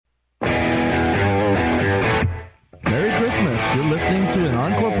You're listening to an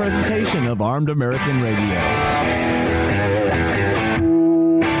encore presentation of Armed American Radio.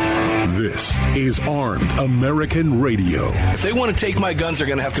 This is Armed American Radio. If they want to take my guns, they're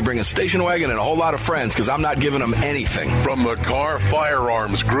going to have to bring a station wagon and a whole lot of friends, because I'm not giving them anything. From the Car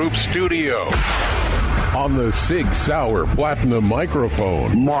Firearms Group studio. On the Sig Sauer Platinum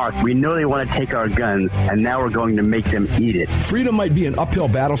microphone. Mark, we know they want to take our guns, and now we're going to make them eat it. Freedom might be an uphill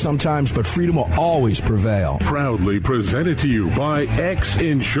battle sometimes, but freedom will always prevail. Proudly presented to you by X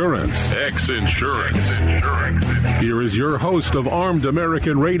Insurance. X Insurance. Here is your host of Armed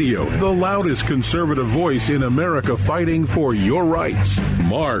American Radio, the loudest conservative voice in America fighting for your rights,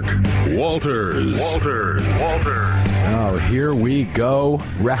 Mark Walters. Oh, here we go.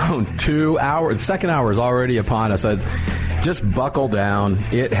 Round 2 hour. The second hour is already upon us. Just buckle down.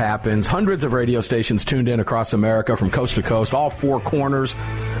 It happens. Hundreds of radio stations tuned in across America from coast to coast, all four corners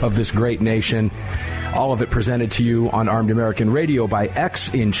of this great nation. All of it presented to you on Armed American Radio by X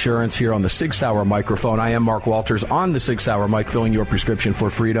Insurance here on the Sig Sauer microphone. I am Mark Walters on the Sig Sauer mic, filling your prescription for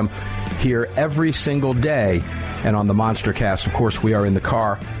freedom here every single day. And on the Monster Cast, of course, we are in the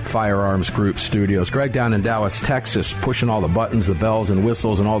Car Firearms Group studios. Greg down in Dallas, Texas, pushing all the buttons, the bells and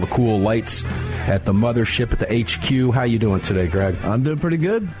whistles, and all the cool lights at the mothership at the HQ. How you doing today, Greg? I'm doing pretty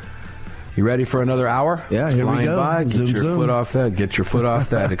good. You ready for another hour? Yeah, it's here flying we go. by. Get your foot off that. Get your foot off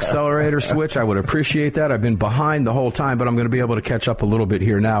that accelerator switch. I would appreciate that. I've been behind the whole time, but I'm going to be able to catch up a little bit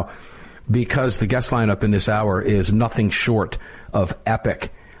here now because the guest lineup in this hour is nothing short of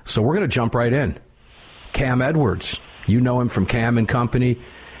epic. So we're going to jump right in. Cam Edwards. You know him from Cam and Company.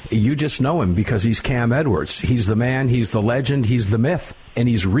 You just know him because he's Cam Edwards. He's the man, he's the legend, he's the myth, and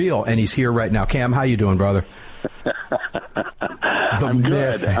he's real, and he's here right now. Cam, how you doing, brother? I'm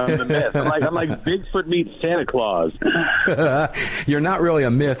good. I'm the myth. I'm like Bigfoot meets Santa Claus. You're not really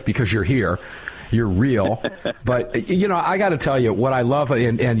a myth because you're here. You're real. But, you know, I got to tell you what I love,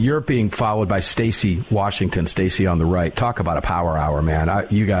 and you're being followed by Stacy Washington, Stacy on the right. Talk about a power hour, man.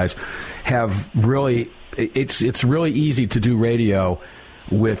 You guys have really, it's really easy to do radio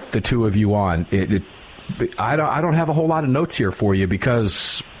with the two of you on. I don't have a whole lot of notes here for you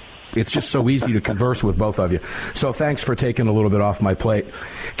because it's just so easy to converse with both of you. So thanks for taking a little bit off my plate.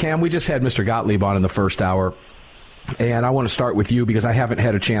 Cam, we just had Mr. Gottlieb on in the first hour, and I want to start with you because I haven't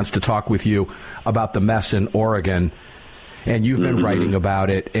had a chance to talk with you about the mess in Oregon, and you've been writing about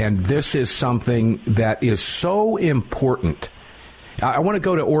it, and this is something that is so important. I want to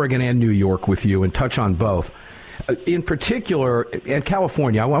go to Oregon and New York with you and touch on both. In particular, and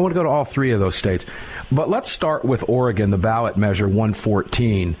California, I want to go to all three of those states. But let's start with Oregon, the ballot measure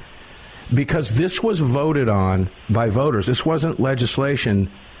 114, because this was voted on by voters. This wasn't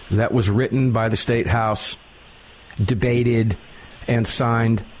legislation that was written by the state house, debated, and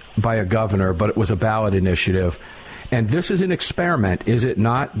signed by a governor, but it was a ballot initiative. And this is an experiment, is it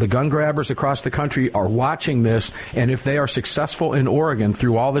not? The gun grabbers across the country are watching this, and if they are successful in Oregon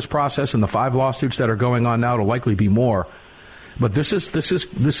through all this process and the 5 lawsuits that are going on now, it'll likely be more. But this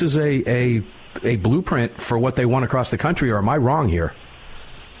is a blueprint for what they want across the country, or am I wrong here?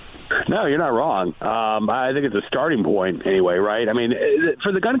 No, you're not wrong. I think it's a starting point anyway, right? I mean,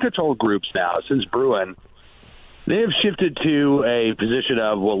 for the gun control groups now, since Bruen, they have shifted to a position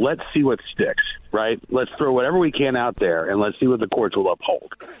of, well, let's see what sticks, right? Let's throw whatever we can out there, and let's see what the courts will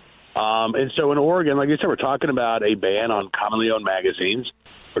uphold. And so in Oregon, like I said, we're talking about a ban on commonly owned magazines.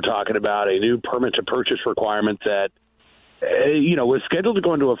 We're talking about a new permit-to-purchase requirement that, was scheduled to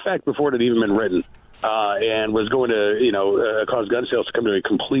go into effect before it had even been written, and was going to, cause gun sales to come to a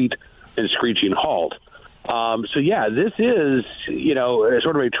complete and screeching halt. This is,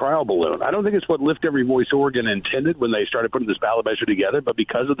 sort of a trial balloon. I don't think it's what Lift Every Voice Oregon intended when they started putting this ballot measure together, but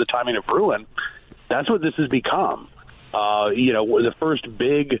because of the timing of Bruen, that's what this has become. The first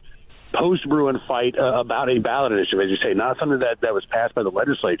big post-Bruen fight about a ballot initiative, as you say, not something that was passed by the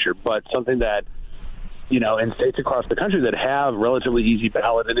legislature, but something that, in states across the country that have relatively easy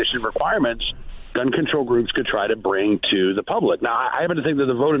ballot initiative requirements, gun control groups could try to bring to the public. Now, I happen to think that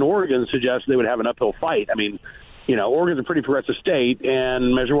the vote in Oregon suggests they would have an uphill fight. I mean, Oregon's a pretty progressive state,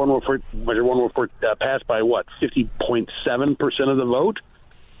 and Measure 114 passed by, 50.7% of the vote?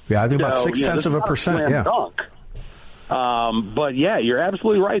 Yeah, I think about 0.6%, yeah. But, you're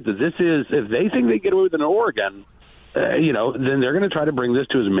absolutely right that this is, if they think they get away with it in Oregon, then they're going to try to bring this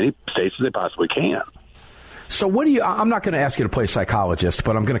to as many states as they possibly can. So what do you, I'm not going to ask you to play psychologist,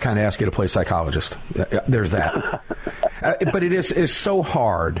 but I'm going to kind of ask you to play psychologist. There's that. But it is so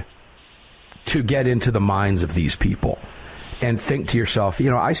hard to get into the minds of these people and think to yourself,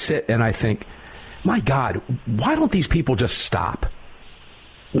 I sit and I think, my God, why don't these people just stop?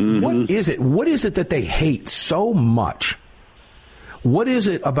 Mm-hmm. What is it? What is it that they hate so much What is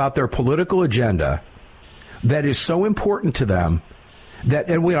it about their political agenda that is so important to them that,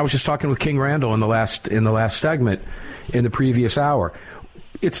 and I was just talking with King Randall in the last segment in the previous hour.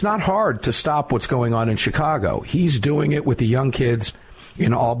 It's not hard to stop what's going on in Chicago. He's doing it with the young kids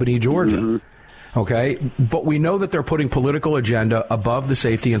in Albany, Georgia. Mm-hmm. Okay? But we know that they're putting political agenda above the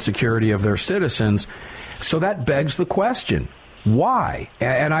safety and security of their citizens. So that begs the question, why?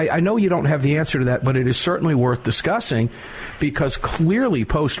 And I know you don't have the answer to that, but it is certainly worth discussing because clearly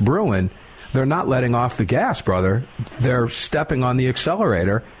post-Bruen, they're not letting off the gas, brother. They're stepping on the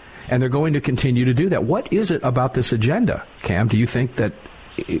accelerator, and they're going to continue to do that. What is it about this agenda, Cam? Do you think that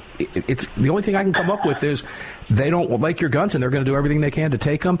it's the only thing I can come up with is they don't like your guns, and they're going to do everything they can to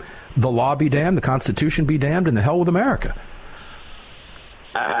take them? The law be damned, the Constitution be damned, and the hell with America.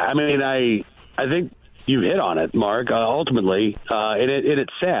 I mean, I think you hit on it, Mark, ultimately. And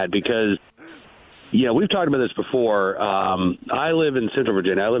it's sad because, we've talked about this before. I live in Central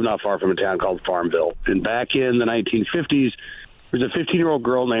Virginia. I live not far from a town called Farmville. And back in the 1950s, there was a 15-year-old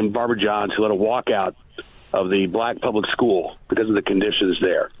girl named Barbara Johns who led a walkout of the black public school because of the conditions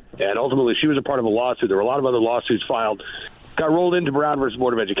there. And ultimately, she was a part of a lawsuit. There were a lot of other lawsuits filed, got rolled into Brown versus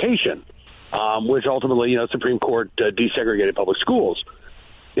Board of Education, which ultimately, Supreme Court desegregated public schools.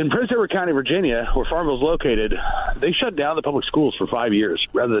 In Prince Edward County, Virginia, where Farmville is located, they shut down the public schools for 5 years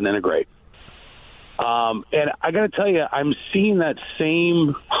rather than integrate. And I got to tell you, I'm seeing that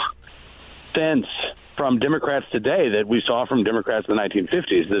same sense from Democrats today that we saw from Democrats in the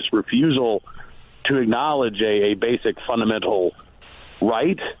 1950s, this refusal to acknowledge a basic fundamental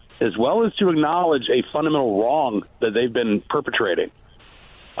right, as well as to acknowledge a fundamental wrong that they've been perpetrating.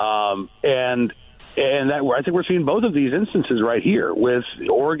 And that I think we're seeing both of these instances right here with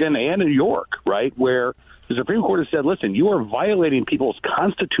Oregon and New York, right, where the Supreme Court has said, listen, you are violating people's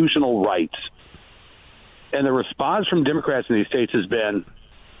constitutional rights. And the response from Democrats in these states has been,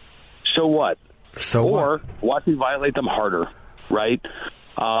 so what? Or watch me violate them harder, right?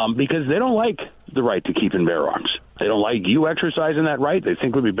 Because they don't like the right to keep and bear arms. They don't like you exercising that right. They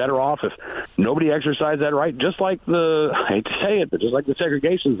think we'd be better off if nobody exercised that right, just like I hate to say it, but just like the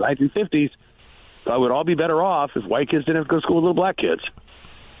segregation in the 1950s. I would all be better off if white kids didn't have to go to school with little black kids.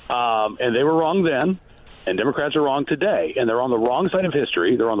 And they were wrong then, and Democrats are wrong today. And they're on the wrong side of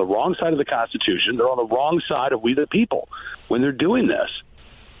history. They're on the wrong side of the Constitution. They're on the wrong side of we the people when they're doing this.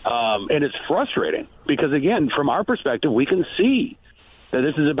 And it's frustrating because, again, from our perspective, we can see that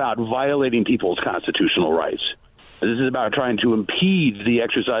this is about violating people's constitutional rights. This is about trying to impede the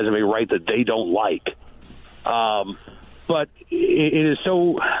exercise of a right that they don't like. But it is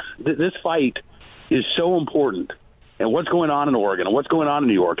so – this fight is so important. And what's going on in Oregon and what's going on in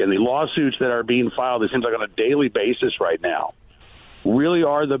New York and the lawsuits that are being filed, it seems like on a daily basis right now, really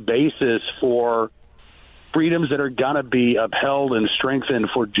are the basis for freedoms that are going to be upheld and strengthened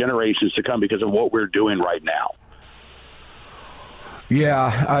for generations to come because of what we're doing right now.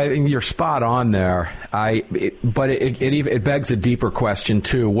 Yeah, you're spot on there. But it begs a deeper question,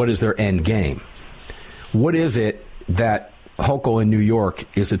 too. What is their end game? What is it that Hochul in New York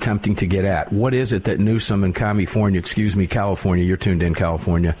is attempting to get at? What is it that Newsom in California, you're tuned in,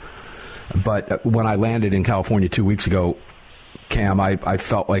 California. But when I landed in California 2 weeks ago, Cam, I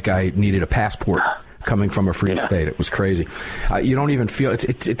felt like I needed a passport coming from a free state. It was crazy. You don't even feel,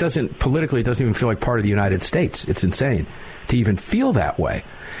 it doesn't, politically, it doesn't even feel like part of the United States. It's insane to even feel that way.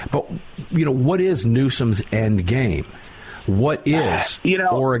 But, what is Newsom's end game? What is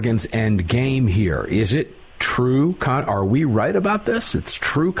Oregon's end game here? Is it true? Are we right about this? It's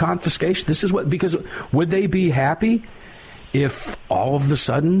true confiscation. This is because would they be happy if all of a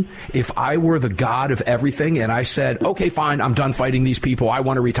sudden, if I were the god of everything and I said, okay, fine, I'm done fighting these people. I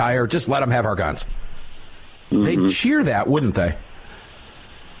want to retire. Just let them have our guns. Mm-hmm. They'd cheer that, wouldn't they?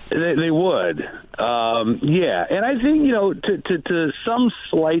 They would. Yeah. And I think, to some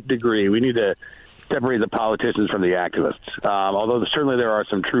slight degree, we need to separate the politicians from the activists, although certainly there are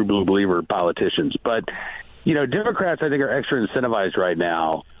some true blue believer politicians. But, Democrats, I think, are extra incentivized right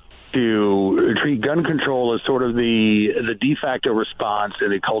now to treat gun control as sort of the de facto response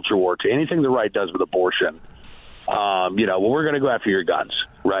in a culture war to anything the right does with abortion. We're going to go after your guns,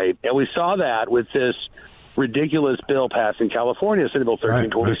 right? And we saw that with this ridiculous bill passed in California, Senate Bill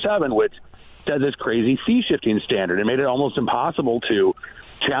 1327, which set this crazy fee-shifting standard and made it almost impossible to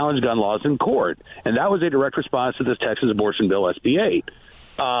challenge gun laws in court. And that was a direct response to this Texas abortion bill, SB 8.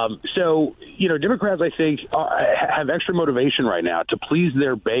 So, Democrats, I think, have extra motivation right now to please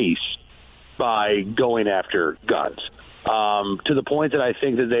their base by going after guns, to the point that I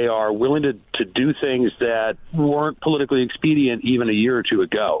think that they are willing to do things that weren't politically expedient even a year or two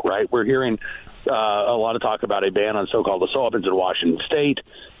ago, right? We're hearing a lot of talk about a ban on so-called assault weapons in Washington State,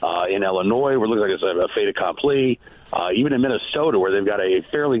 in Illinois, where it looks like it's a fait accompli. Even in Minnesota, where they've got a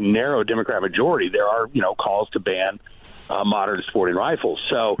fairly narrow Democrat majority, there are, calls to ban modern sporting rifles.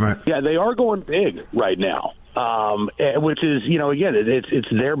 So, right. Yeah, they are going big right now, which is, again, it's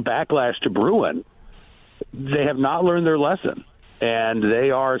their backlash to Bruen. They have not learned their lesson, and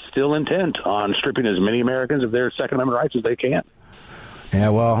they are still intent on stripping as many Americans of their Second Amendment rights as they can. Yeah,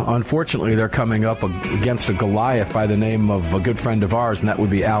 well, unfortunately, they're coming up against a Goliath by the name of a good friend of ours, and that would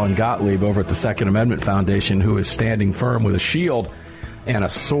be Alan Gottlieb over at the Second Amendment Foundation, who is standing firm with a shield and a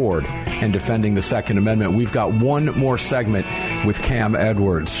sword and defending the Second Amendment. We've got one more segment with Cam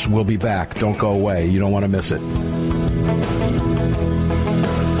Edwards. We'll be back. Don't go away. You don't want to miss it.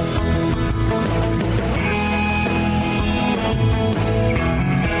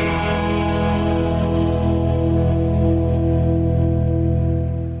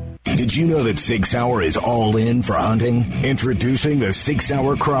 Did you know that Sig Sauer is all in for hunting? Introducing the Sig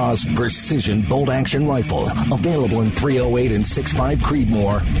Sauer Cross Precision Bolt Action Rifle. Available in .308 and 6.5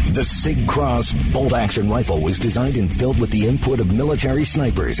 Creedmoor. The Sig Cross Bolt Action Rifle was designed and built with the input of military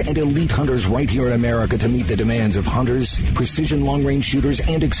snipers and elite hunters right here in America to meet the demands of hunters, precision long-range shooters,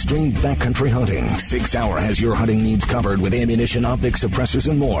 and extreme backcountry hunting. Sig Sauer has your hunting needs covered with ammunition, optics, suppressors,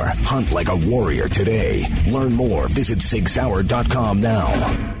 and more. Hunt like a warrior today. Learn more. Visit SigSauer.com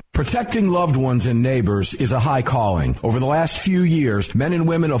now. Protecting loved ones and neighbors is a high calling. Over the last few years, men and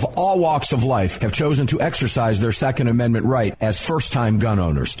women of all walks of life have chosen to exercise their Second Amendment right as first-time gun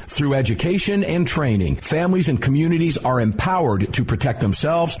owners. Through education and training, families and communities are empowered to protect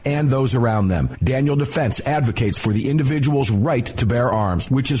themselves and those around them. Daniel Defense advocates for the individual's right to bear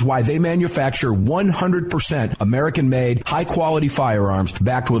arms, which is why they manufacture 100% American-made, high-quality firearms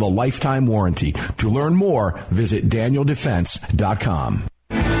backed with a lifetime warranty. To learn more, visit DanielDefense.com.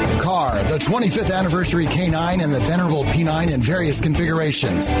 Car, the 25th anniversary K9 and the venerable P9 in various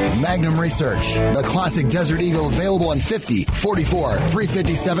configurations. Magnum Research, the classic Desert Eagle available in 50, 44,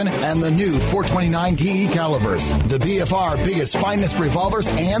 357, and the new 429 DE calibers. The BFR biggest, finest revolvers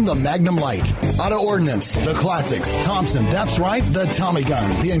and the Magnum Light. Auto Ordnance, the classics. Thompson, that's right, the Tommy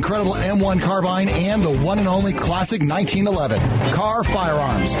gun, the incredible M1 carbine, and the one and only classic 1911. Car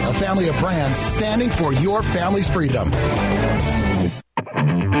Firearms, a family of brands standing for your family's freedom.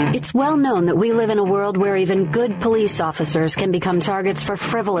 It's well known that we live in a world where even good police officers can become targets for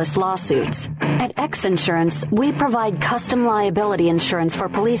frivolous lawsuits. At X Insurance, we provide custom liability insurance for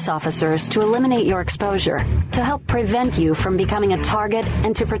police officers to eliminate your exposure, to help prevent you from becoming a target,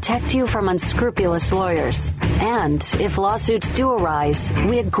 and to protect you from unscrupulous lawyers. And if lawsuits do arise,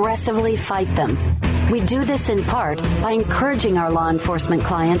 we aggressively fight them. We do this in part by encouraging our law enforcement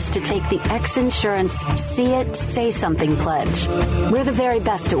clients to take the X Insurance See It, Say Something pledge. We're the very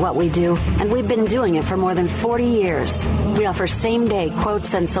best at what we do, and we've been doing it for more than 40 years. We offer same-day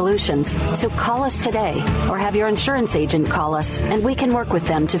quotes and solutions, so call us today or have your insurance agent call us, and we can work with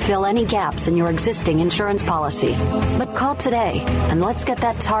them to fill any gaps in your existing insurance policy. But call today, and let's get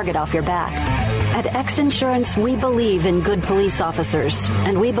that target off your back. At X Insurance, we believe in good police officers,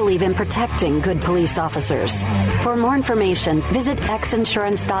 and we believe in protecting good police officers. For more information, visit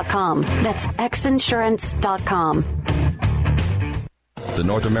xinsurance.com. That's xinsurance.com. The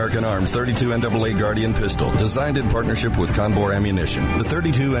North American Arms 32 NAA Guardian pistol, designed in partnership with Conbor Ammunition. The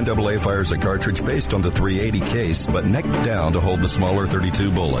 32 NAA fires a cartridge based on the .380 case, but neck down to hold the smaller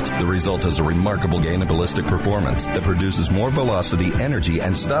 .32 bullet. The result is a remarkable gain in ballistic performance that produces more velocity, energy,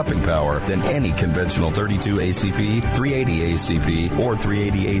 and stopping power than any conventional .32 ACP, .380 ACP, or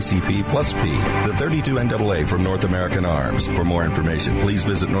 .380 ACP plus P. The 32 NAA from North American Arms. For more information, please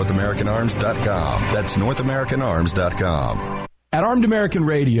visit NorthAmericanArms.com. That's NorthAmericanArms.com. At Armed American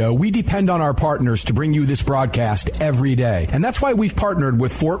Radio, we depend on our partners to bring you this broadcast every day. And that's why we've partnered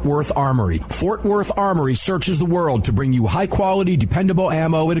with Fort Worth Armory. Fort Worth Armory searches the world to bring you high-quality, dependable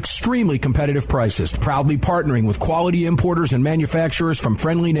ammo at extremely competitive prices. Proudly partnering with quality importers and manufacturers from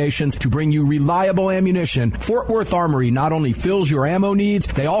friendly nations to bring you reliable ammunition, Fort Worth Armory not only fills your ammo needs,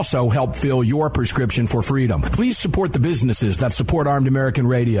 they also help fill your prescription for freedom. Please support the businesses that support Armed American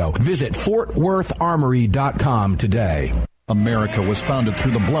Radio. Visit FortWorthArmory.com today. America was founded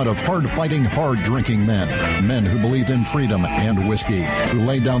through the blood of hard-fighting, hard-drinking men. Men who believed in freedom and whiskey, who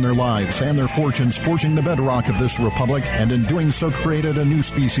laid down their lives and their fortunes forging the bedrock of this republic, and in doing so created a new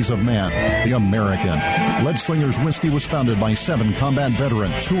species of man, the American. Lead Slingers Whiskey was founded by 7 combat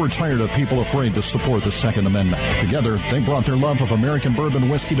veterans who were tired of people afraid to support the Second Amendment. Together, they brought their love of American bourbon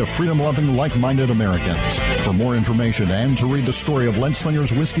whiskey to freedom-loving, like-minded Americans. For more information and to read the story of Lead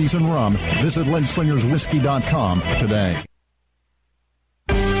Slingers Whiskeys and Rum, visit leadslingerswhiskey.com today.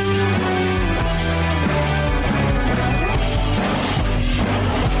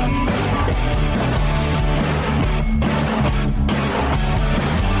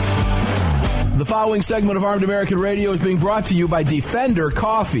 following segment of Armed American Radio is being brought to you by Defender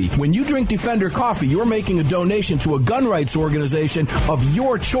Coffee. When you drink Defender Coffee, you're making a donation to a gun rights organization of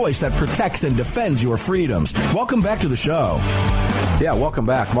your choice that protects and defends your freedoms. Welcome back to the show. Yeah, welcome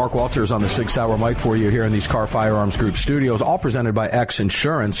back. Mark Walters on the 6 Hour mic for you here in these Car Firearms Group studios, all presented by X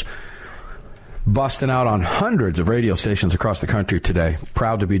Insurance. Busting out on hundreds of radio stations across the country today.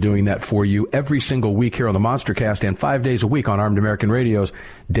 Proud to be doing that for you every single week here on the Monstercast and 5 days a week on Armed American Radio's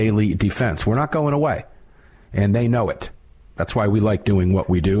Daily Defense. We're not going away, and they know it. That's why we like doing what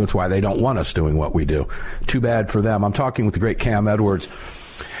we do. It's why they don't want us doing what we do. Too bad for them. I'm talking with the great Cam Edwards.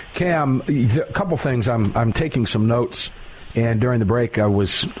 Cam, a couple things. I'm taking some notes. And during the break, I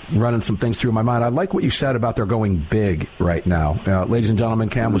was running some things through my mind. I like what you said about they're going big right now. Ladies and gentlemen,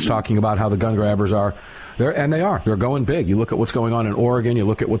 Cam was talking about how the gun grabbers are. And they are. They're going big. You look at what's going on in Oregon. You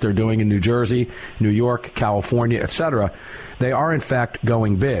look at what they're doing in New Jersey, New York, California, etc. They are, in fact,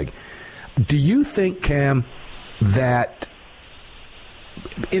 going big. Do you think, Cam, that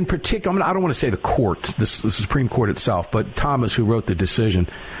in particular, I don't want to say the court, the Supreme Court itself, but Thomas, who wrote the decision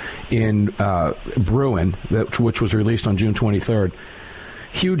in Bruin, which was released on June 23rd,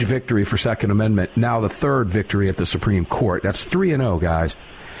 huge victory for Second Amendment. Now the third victory at the Supreme Court. That's 3-0, guys.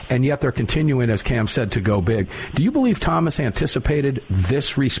 And yet they're continuing, as Cam said, to go big. Do you believe Thomas anticipated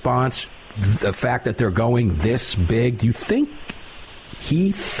this response, the fact that they're going this big? Do you think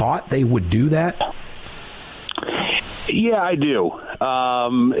he thought they would do that? Yeah, I do.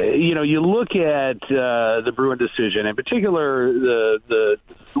 You look at the Bruin decision, in particular, the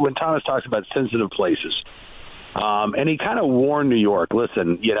when Thomas talks about sensitive places, and he kind of warned New York,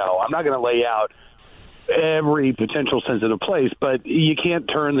 listen, I'm not going to lay out every potential sensitive place, but you can't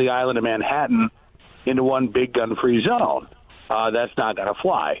turn the island of Manhattan into one big gun-free zone. That's not going to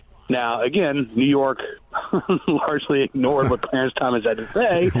fly. Now, again, New York largely ignored what Clarence Thomas had to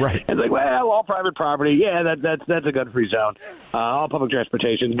say. Right. It's like, well, all private property, yeah, that's a gun-free zone. All public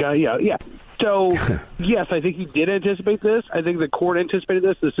transportation, yeah. So, yes, I think he did anticipate this. I think the court anticipated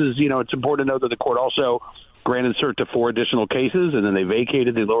this. This is, it's important to note that the court also granted cert to 4 additional cases, and then they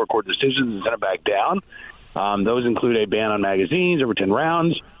vacated the lower court decisions and sent it back down. Those include a ban on magazines over 10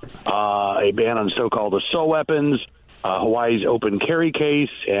 rounds, a ban on so-called assault weapons, Hawaii's open carry case,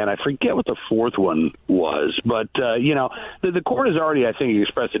 and I forget what the fourth one was. But, the court has already, I think,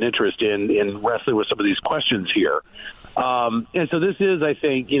 expressed an interest in wrestling with some of these questions here. And so this is, I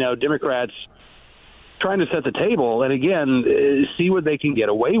think, Democrats trying to set the table and, again, see what they can get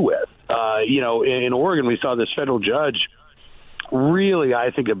away with. In Oregon, we saw this federal judge really, I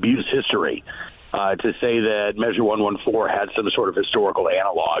think, abuse history to say that Measure 114 had some sort of historical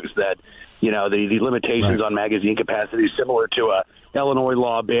analogs, that the limitations on magazine capacity similar to a Illinois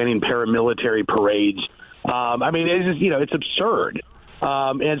law banning paramilitary parades. It's just, it's absurd.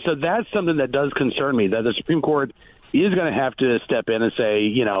 And so that's something that does concern me, that the Supreme Court is going to have to step in and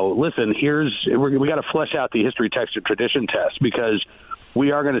say, listen, we got to flesh out the history, text, and tradition test, because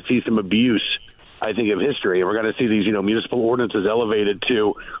we are going to see some abuse, I think, of history. And we're going to see these, municipal ordinances elevated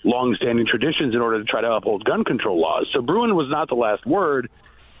to longstanding traditions in order to try to uphold gun control laws. So Bruin was not the last word.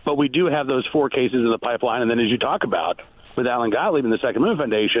 But we do have those 4 cases in the pipeline, and then as you talk about with Alan Gottlieb and the Second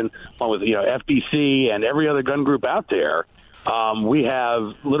Amendment Foundation, along with FBC and every other gun group out there, we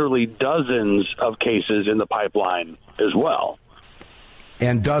have literally dozens of cases in the pipeline as well,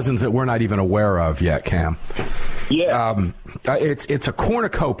 and dozens that we're not even aware of yet, Cam. Yeah, it's a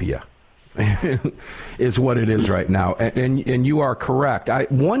cornucopia, is what it is right now, and you are correct.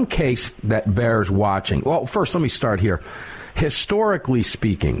 One case that bears watching. Well, first, let me start here. Historically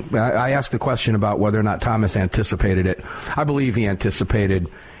speaking, I asked the question about whether or not Thomas anticipated it. I believe he anticipated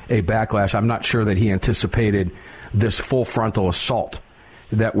a backlash. I'm not sure that he anticipated this full frontal assault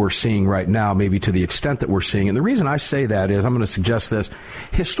that we're seeing right now, maybe to the extent that we're seeing. And the reason I say that is, I'm going to suggest this.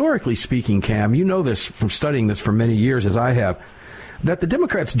 Historically speaking, Cam, you know this from studying this for many years, as I have, that the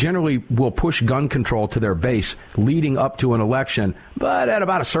Democrats generally will push gun control to their base leading up to an election, but at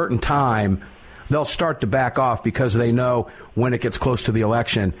about a certain time, they'll start to back off because they know when it gets close to the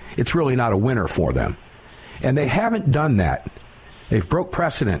election, it's really not a winner for them. And they haven't done that. They've broke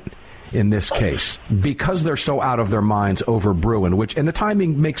precedent in this case because they're so out of their minds over Bruin, and the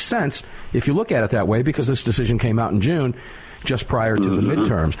timing makes sense if you look at it that way, because this decision came out in June, just prior to the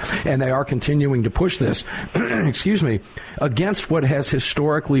midterms. And they are continuing to push this, against what has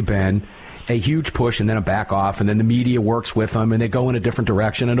historically been a huge push and then a back off, and then the media works with them and they go in a different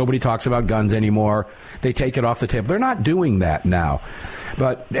direction and nobody talks about guns anymore. They take it off the table. They're not doing that now.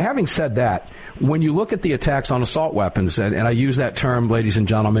 But having said that, when you look at the attacks on assault weapons, and I use that term, ladies and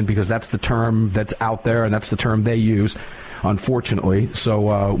gentlemen, because that's the term that's out there and that's the term they use, unfortunately.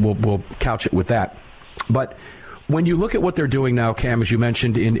 So we'll couch it with that. But when you look at what they're doing now, Cam, as you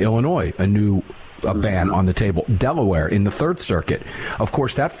mentioned, in Illinois, a new ban on the table. Delaware in the Third Circuit. Of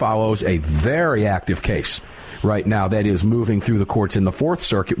course, that follows a very active case right now that is moving through the courts in the Fourth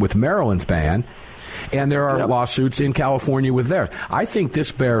Circuit with Maryland's ban. And there are lawsuits in California with theirs. I think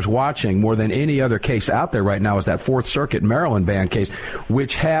this bears watching more than any other case out there right now is that Fourth Circuit Maryland ban case,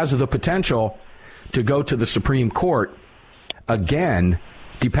 which has the potential to go to the Supreme Court again,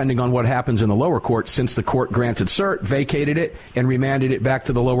 depending on what happens in the lower court, since the court granted cert, vacated it, and remanded it back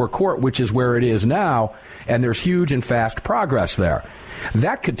to the lower court, which is where it is now, and there's huge and fast progress there.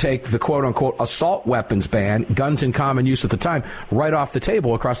 That could take the quote-unquote assault weapons ban, guns in common use at the time, right off the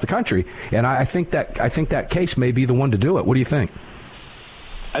table across the country. And I think that case may be the one to do it. What do you think?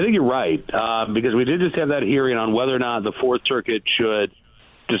 I think you're right, because we did just have that hearing on whether or not the Fourth Circuit should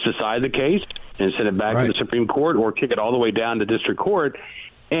just decide the case and send it back to the Supreme Court or kick it all the way down to district court.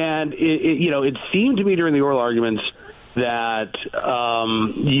 And, it seemed to me during the oral arguments that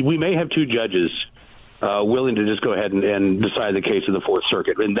we may have two judges willing to just go ahead and decide the case of the Fourth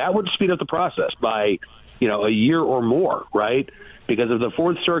Circuit. And that would speed up the process by, a year or more, right? Because if the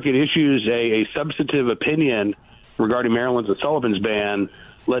Fourth Circuit issues a substantive opinion regarding Maryland's and Sullivan's ban,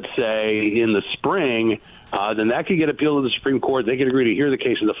 let's say in the spring, then that could get appealed to the Supreme Court. They could agree to hear the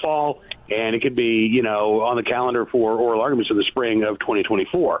case in the fall, and it could be, on the calendar for oral arguments in the spring of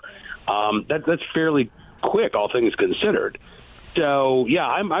 2024. That's fairly quick, all things considered. So, yeah,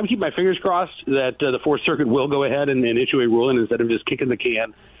 I'm keeping my fingers crossed that the Fourth Circuit will go ahead and issue a ruling instead of just kicking the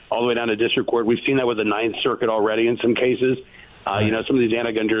can all the way down to district court. We've seen that with the Ninth Circuit already in some cases. Some of these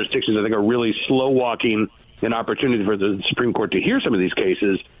anti-gun jurisdictions, I think, are really slow-walking an opportunity for the Supreme Court to hear some of these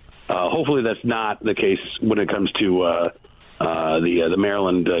cases. Hopefully that's not the case when it comes to the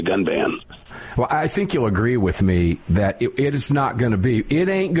Maryland gun ban. Well, I think you'll agree with me that it is not going to be. It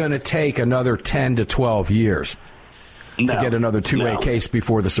ain't going to take another 10 to 12 years to get another two-way case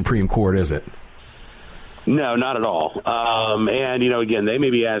before the Supreme Court, is it? No, not at all. And, again, they may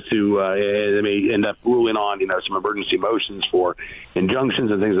be asked to, they may end up ruling on, some emergency motions for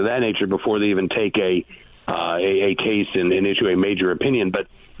injunctions and things of that nature before they even take a case and issue a major opinion. But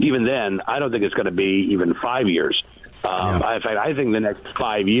even then, I don't think it's going to be even 5 years. In fact, I think the next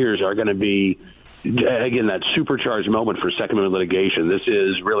 5 years are going to be, again, that supercharged moment for Second Amendment litigation. This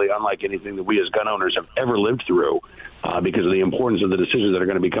is really unlike anything that we as gun owners have ever lived through because of the importance of the decisions that are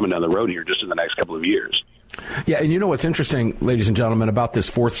going to be coming down the road here just in the next couple of years. Yeah, and you know what's interesting, ladies and gentlemen, about this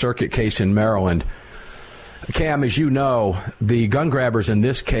Fourth Circuit case in Maryland? Cam, as you know, the gun grabbers in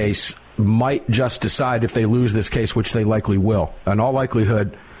this case might just decide if they lose this case, which they likely will. In all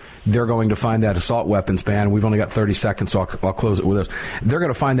likelihood, they're going to find that assault weapons ban. We've only got 30 seconds, so I'll close it with this. They're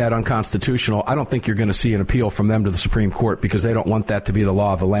going to find that unconstitutional. I don't think you're going to see an appeal from them to the Supreme Court because they don't want that to be the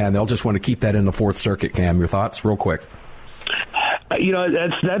law of the land. They'll just want to keep that in the Fourth Circuit, Cam. Your thoughts, real quick? That's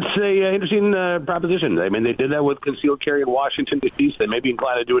a interesting proposition. I mean, they did that with concealed carry in Washington, D.C., so they may be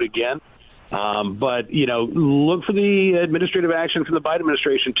inclined to do it again. But, look for the administrative action from the Biden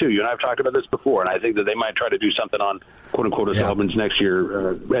administration, too. You and I have talked about this before, and I think that they might try to do something on, quote-unquote, assaultments next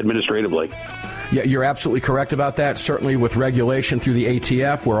year administratively. Yeah, you're absolutely correct about that. Certainly with regulation through the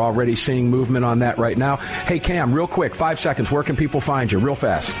ATF, we're already seeing movement on that right now. Hey, Cam, real quick, 5 seconds. Where can people find you? Real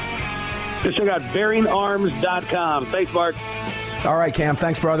fast. Just check out bearingarms.com. Thanks, Mark. All right, Cam.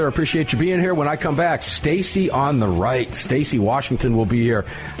 Thanks, brother. Appreciate you being here. When I come back, Stacy on the right. Stacy Washington will be here.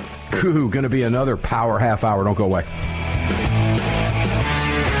 Going to be another power half hour. Don't go away.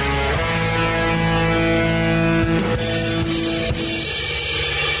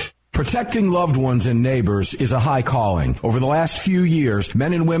 Protecting loved ones and neighbors is a high calling. Over the last few years,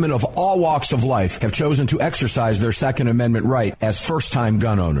 men and women of all walks of life have chosen to exercise their Second Amendment right as first-time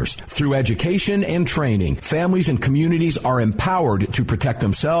gun owners. Through education and training, families and communities are empowered to protect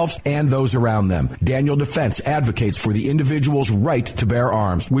themselves and those around them. Daniel Defense advocates for the individual's right to bear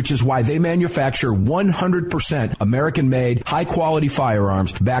arms, which is why they manufacture 100% American-made, high-quality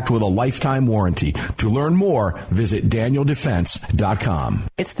firearms backed with a lifetime warranty. To learn more, visit DanielDefense.com.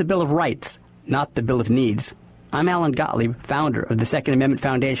 It's the Bill of Rights, not the Bill of Needs. I'm Alan Gottlieb, founder of the Second Amendment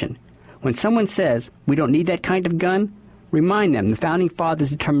Foundation. When someone says we don't need that kind of gun, remind them the Founding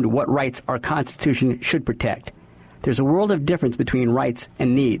Fathers determined what rights our Constitution should protect. There's a world of difference between rights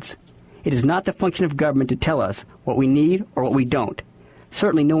and needs. It is not the function of government to tell us what we need or what we don't.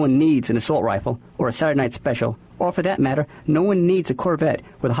 Certainly no one needs an assault rifle or a Saturday Night Special, or for that matter, no one needs a Corvette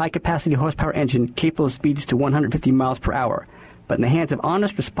with a high-capacity horsepower engine capable of speeds to 150 miles per hour. But in the hands of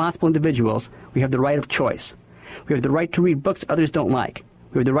honest, responsible individuals, we have the right of choice. We have the right to read books others don't like.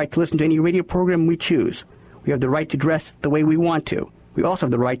 We have the right to listen to any radio program we choose. We have the right to dress the way we want to. We also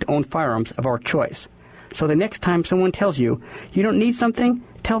have the right to own firearms of our choice. So the next time someone tells you you don't need something,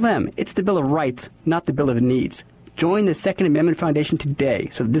 tell them it's the Bill of Rights, not the Bill of Needs. Join the Second Amendment Foundation today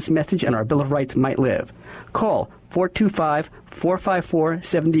so that this message and our Bill of Rights might live. Call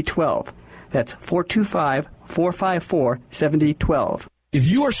 425-454-7012. That's 425-454-7012. If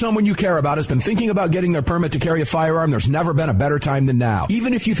you or someone you care about has been thinking about getting their permit to carry a firearm, there's never been a better time than now.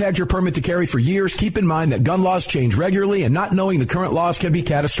 Even if you've had your permit to carry for years, keep in mind that gun laws change regularly, and not knowing the current laws can be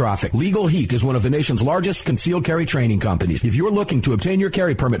catastrophic. Legal Heat is one of the nation's largest concealed carry training companies. If you're looking to obtain your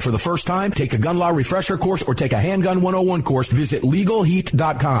carry permit for the first time, take a gun law refresher course or take a Handgun 101 course, visit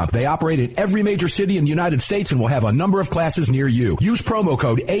LegalHeat.com. They operate in every major city in the United States and will have a number of classes near you. Use promo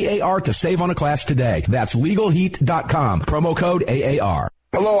code AAR to save on a class today. That's LegalHeat.com. Promo code AAR.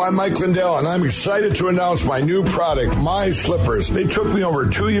 Hello, I'm Mike Lindell, and I'm excited to announce my new product, My Slippers. They took me over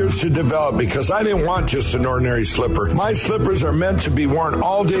 2 years to develop because I didn't want just an ordinary slipper. My slippers are meant to be worn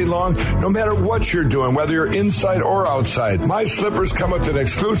all day long, no matter what you're doing, whether you're inside or outside. My slippers come with an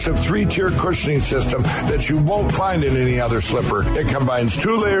exclusive 3-tier cushioning system that you won't find in any other slipper. It combines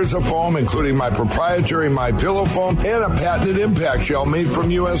 2 layers of foam, including my proprietary My Pillow foam and a patented impact gel made from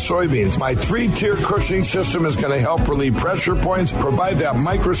U.S. soybeans. My 3-tier cushioning system is going to help relieve pressure points, provide that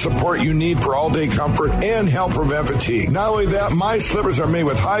micro support you need for all-day comfort, and help prevent fatigue. Not only that, My slippers are made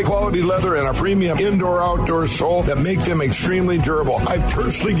with high-quality leather and a premium indoor-outdoor sole that make them extremely durable. I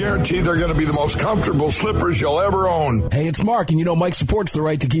personally guarantee they're going to be the most comfortable slippers you'll ever own. Hey, it's Mark, and you know Mike supports the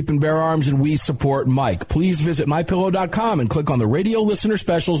right to keep and bear arms, and we support Mike. Please visit MyPillow.com and click on the radio listener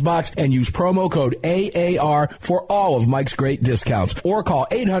specials box and use promo code AAR for all of Mike's great discounts. Or call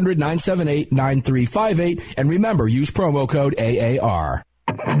 800-978-9358, and remember, use promo code AAR.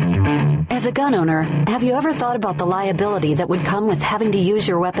 As a gun owner, have you ever thought about the liability that would come with having to use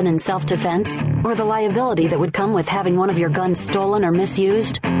your weapon in self-defense? Or the liability that would come with having one of your guns stolen or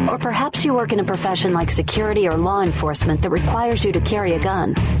misused? Or perhaps you work in a profession like security or law enforcement that requires you to carry a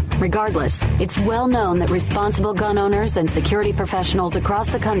gun. Regardless, it's well known that responsible gun owners and security professionals across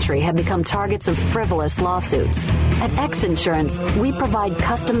the country have become targets of frivolous lawsuits. At X Insurance, we provide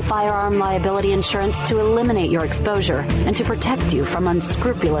custom firearm liability insurance to eliminate your exposure and to protect you from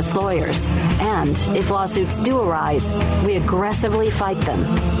unscrupulous lawyers. And if lawsuits do arise, we aggressively fight them.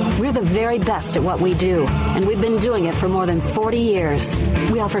 We're the very best at what we do, and we've been doing it for more than 40 years.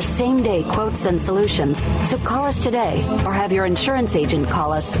 We offer same-day quotes and solutions, so call us today or have your insurance agent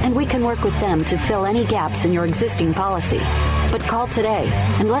call us, and we can work with them to fill any gaps in your existing policy. But call today,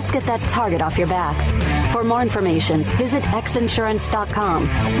 and let's get that target off your back. For more information, visit xinsurance.com.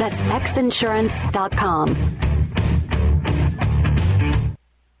 That's xinsurance.com.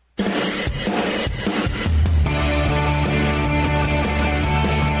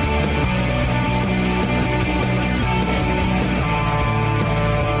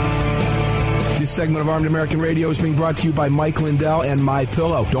 This segment of Armed American Radio is being brought to you by Mike Lindell and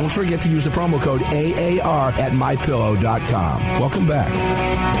MyPillow. Don't forget to use the promo code AAR at MyPillow.com. Welcome back.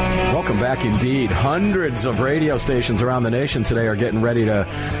 Welcome back indeed. Hundreds of radio stations around the nation today are getting ready to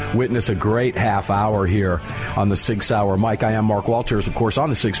witness a great half hour here on the 6 Hour Mike. I am Mark Walters, of course, on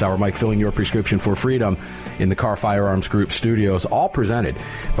the 6 Hour Mike, filling your prescription for freedom in the Car Firearms Group studios, all presented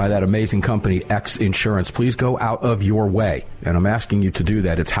by that amazing company, X Insurance. Please go out of your way, and I'm asking you to do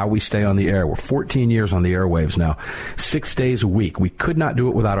that. It's how we stay on the air. We're 14 years on the airwaves now, 6 days a week. We could not do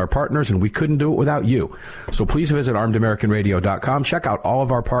it without our partners, and we couldn't do it without you. So please visit ArmedAmericanRadio.com. Check out all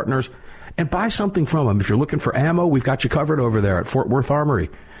of our partners and buy something from them. If you're looking for ammo, we've got you covered over there at Fort Worth Armory.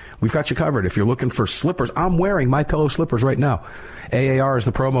 We've got you covered. If you're looking for slippers, I'm wearing MyPillow slippers right now. AAR is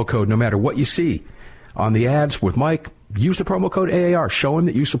the promo code. No matter what you see on the ads with Mike, use the promo code AAR. Show him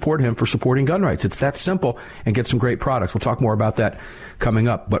that you support him for supporting gun rights. It's that simple, and get some great products. We'll talk more about that coming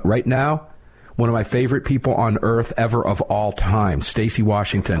up. But right now, one of my favorite people on earth ever of all time, Stacy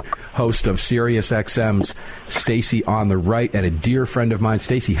Washington, host of SiriusXM's Stacy on the Right, and a dear friend of mine.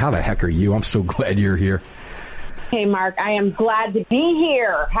 Stacy, how the heck are you? I'm so glad you're here. Hey, Mark, I am glad to be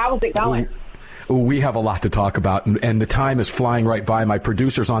here. How's it going? We have a lot to talk about, and the time is flying right by. My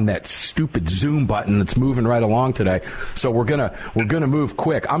producer's on that stupid Zoom button that's moving right along today, so we're gonna move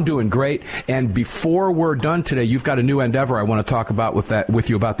quick. I'm doing great, and before we're done today, you've got a new endeavor I want to talk about with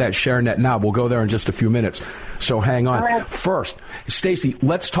you about that ShareNet Now. We'll go there in just a few minutes, so hang on. Right. First, Stacey,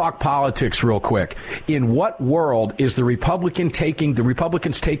 let's talk politics real quick. In what world is the Republicans taking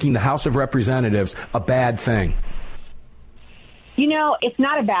the House of Representatives a bad thing? You know, it's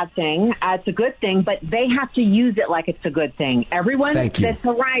not a bad thing. It's a good thing, but they have to use it like it's a good thing. Everyone that's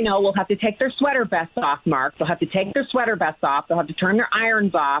a rhino will have to take their sweater vests off, Mark. They'll have to take their sweater vests off. They'll have to turn their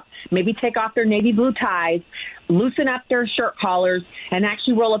irons off, maybe take off their navy blue ties, loosen up their shirt collars, and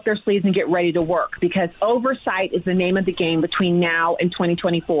actually roll up their sleeves and get ready to work, because oversight is the name of the game between now and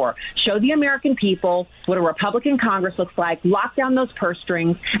 2024. Show the American people what a Republican Congress looks like, lock down those purse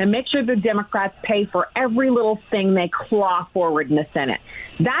strings, and make sure the Democrats pay for every little thing they claw forward in the Senate.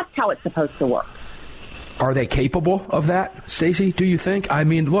 That's how it's supposed to work. Are they capable of that, Stacey, do you think? I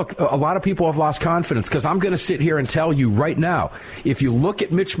mean, look, a lot of people have lost confidence, because I'm going to sit here and tell you right now, if you look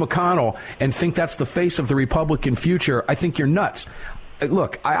at Mitch McConnell and think that's the face of the Republican future, I think you're nuts.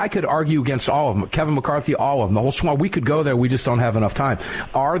 Look, I could argue against all of them. Kevin McCarthy, all of them. The whole swamp. We could go there. We just don't have enough time.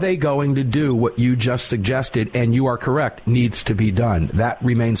 Are they going to do what you just suggested? And you are correct, needs to be done. That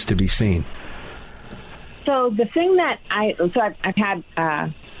remains to be seen. So the thing that I've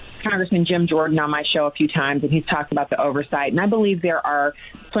had Congressman Jim Jordan on my show a few times, and he's talked about the oversight. And I believe there are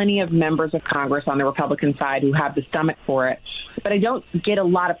plenty of members of Congress on the Republican side who have the stomach for it. But I don't get a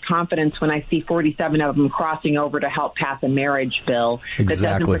lot of confidence when I see 47 of them crossing over to help pass a marriage bill that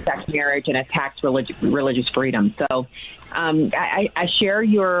doesn't protect marriage and attacks religious freedom. So I share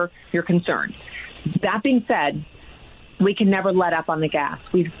your concerns. That being said, we can never let up on the gas.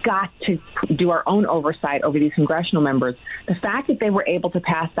 We've got to do our own oversight over these congressional members. The fact that they were able to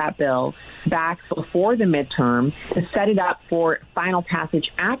pass that bill back before the midterm, to set it up for final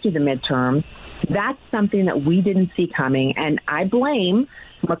passage after the midterm, that's something that we didn't see coming. And I blame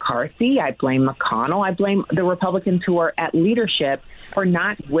McCarthy, I blame McConnell, I blame the Republicans who are at leadership for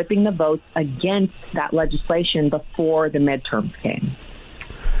not whipping the votes against that legislation before the midterms came.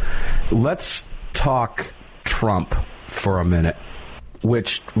 Let's talk Trump for a minute,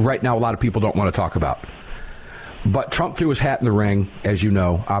 which right now a lot of people don't want to talk about. But Trump threw his hat in the ring, as you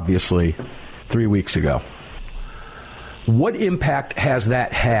know, obviously, 3 weeks ago. What impact has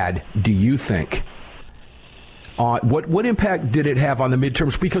that had, do you think? What impact did it have on the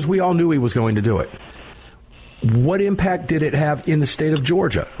midterms? Because we all knew he was going to do it. What impact did it have in the state of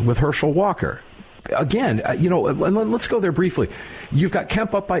Georgia with Herschel Walker? Again, let's go there briefly. You've got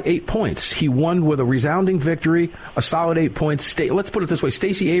Kemp up by 8 points. He won with a resounding victory, a solid 8 points. Let's put it this way.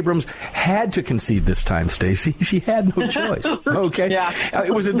 Stacey Abrams had to concede this time, Stacey. She had no choice. Okay? Yeah.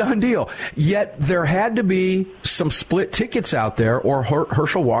 It was a done deal. Yet there had to be some split tickets out there, or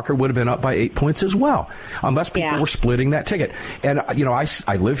Herschel Walker would have been up by 8 points as well, unless people were splitting that ticket. And,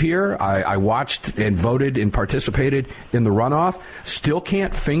 I live here. I watched and voted and participated in the runoff. Still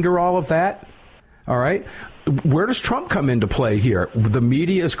can't finger all of that. All right. Where does Trump come into play here? The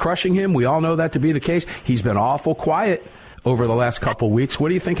media is crushing him. We all know that to be the case. He's been awful quiet over the last couple of weeks. What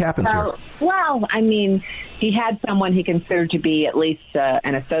do you think happens here? Well, I mean, he had someone he considered to be at least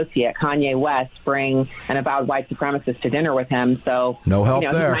an associate, Kanye West, bring an avowed white supremacist to dinner with him. So no help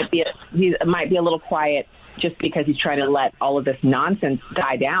there. He might be a little quiet just because he's trying to let all of this nonsense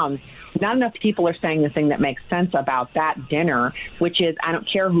die down. Not enough people are saying the thing that makes sense about that dinner, which is, I don't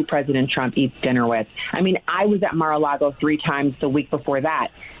care who President Trump eats dinner with. I mean, I was at Mar-a-Lago 3 times the week before that.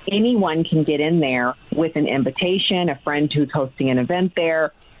 Anyone can get in there with an invitation, a friend who's hosting an event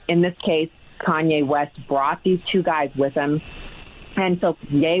there. In this case, Kanye West brought these 2 guys with him. And so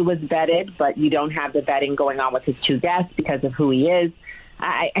Ye was vetted, but you don't have the vetting going on with his 2 guests because of who he is.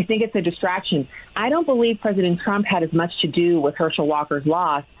 I think it's a distraction. I don't believe President Trump had as much to do with Herschel Walker's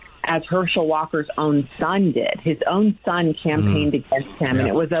loss as Herschel Walker's own son did. His own son campaigned against him, and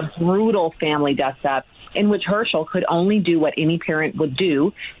it was a brutal family dust-up in which Herschel could only do what any parent would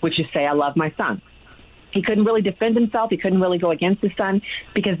do, which is say, I love my son. He couldn't really defend himself. He couldn't really go against his son,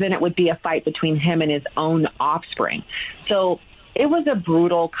 because then it would be a fight between him and his own offspring. So it was a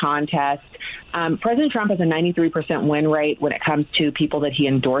brutal contest. President Trump has a 93% win rate when it comes to people that he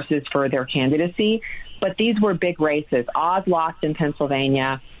endorses for their candidacy, but these were big races. Oz lost in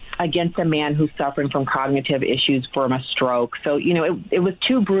Pennsylvania against a man who's suffering from cognitive issues from a stroke. So, it was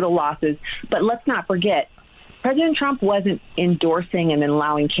 2 brutal losses. But let's not forget, President Trump wasn't endorsing and then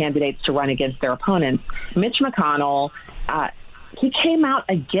allowing candidates to run against their opponents. Mitch McConnell, he came out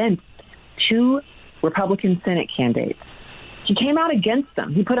against 2 Republican Senate candidates. He came out against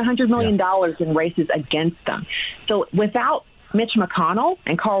them. He put $100 million in races against them. So without Mitch McConnell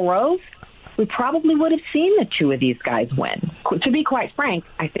and Karl Rove, we probably would have seen the 2 of these guys win. To be quite frank,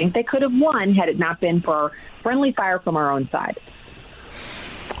 I think they could have won had it not been for friendly fire from our own side.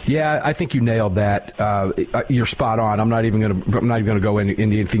 Yeah, I think you nailed that. You're spot on. I'm not even going to go into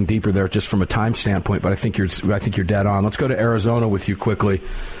anything deeper there, just from a time standpoint. But I think you're dead on. Let's go to Arizona with you quickly.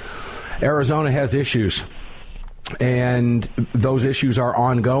 Arizona has issues. And those issues are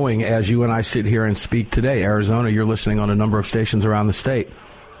ongoing as you and I sit here and speak today. Arizona, you're listening on a number of stations around the state.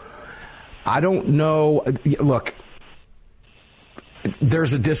 I don't know. Look,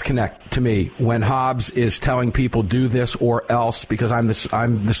 there's a disconnect to me when Hobbs is telling people do this or else, because I'm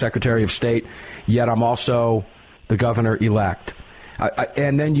the Secretary of State, yet I'm also the governor-elect.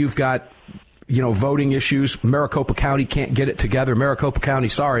 And then you've got, voting issues. Maricopa County can't get it together. Maricopa County,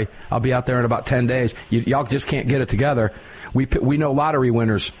 sorry, I'll be out there in about 10 days. Y'all just can't get it together. We know lottery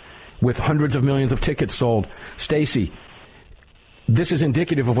winners with hundreds of millions of tickets sold. Stacey, this is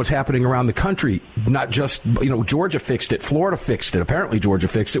indicative of what's happening around the country. Not just, Georgia fixed it. Florida fixed it. Apparently Georgia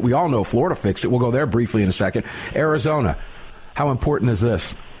fixed it. We all know Florida fixed it. We'll go there briefly in a second. Arizona, how important is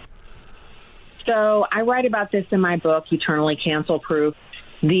this? So I write about this in my book, Eternally Cancel Proof.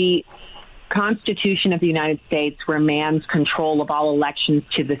 The Constitution of the United States remands control of all elections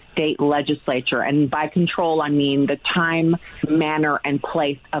to the state legislature. And by control, I mean the time, manner, and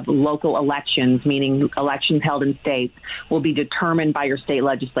place of local elections, meaning elections held in states, will be determined by your state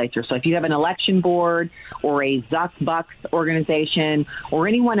legislature. So if you have an election board or a Zuck Bucks organization or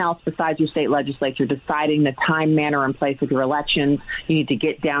anyone else besides your state legislature deciding the time, manner, and place of your elections, you need to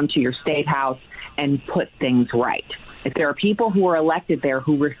get down to your state house and put things right. If there are people who are elected there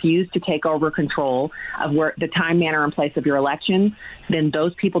who refuse to take over control of where the time, manner, and place of your election, then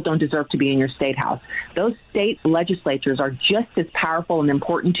those people don't deserve to be in your state house. Those state legislatures are just as powerful and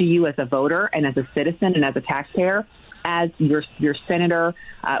important to you as a voter and as a citizen and as a taxpayer as your senator,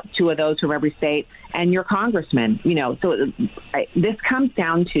 two of those from every state, and your congressman. So this comes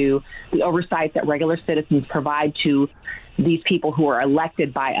down to the oversight that regular citizens provide to these people who are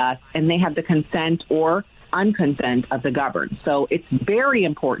elected by us, and they have the consent or unconsent of the governed. So it's very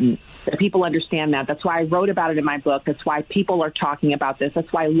important that people understand that. That's why I wrote about it in my book. That's why people are talking about this.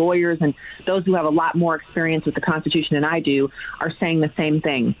 That's why lawyers and those who have a lot more experience with the Constitution than I do are saying the same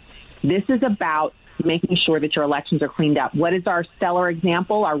thing. This is about making sure that your elections are cleaned up. What is our stellar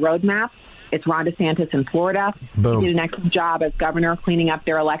example, our roadmap? It's Ron DeSantis in Florida. Boom. He did an excellent job as governor cleaning up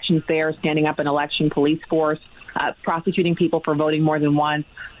their elections there, standing up an election police force, prosecuting people for voting more than once,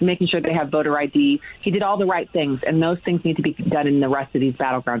 making sure they have voter ID. He did all the right things, and those things need to be done in the rest of these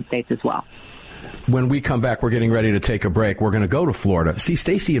battleground states as well. When we come back, we're getting ready to take a break. We're going to go to Florida. See,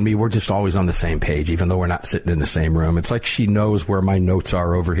 Stacey and me, we're just always on the same page, even though we're not sitting in the same room. It's like she knows where my notes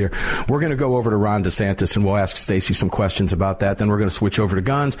are over here. We're going to go over to Ron DeSantis, and we'll ask Stacey some questions about that. Then we're going to switch over to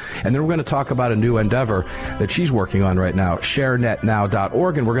guns, and then we're going to talk about a new endeavor that she's working on right now,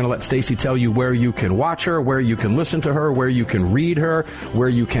 ShareNetNow.org, and we're going to let Stacey tell you where you can watch her, where you can listen to her, where you can read her, where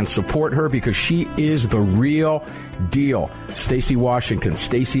you can support her, because she is the real deal. Stacey Washington,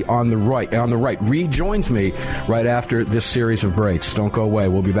 Stacey on the right, rejoins me right after this series of breaks. Don't go away.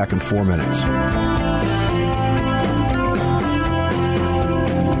 We'll be back in 4 minutes.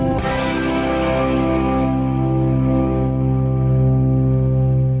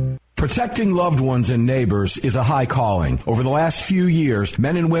 Protecting loved ones and neighbors is a high calling. Over the last few years,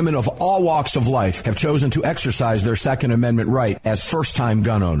 men and women of all walks of life have chosen to exercise their Second Amendment right as first-time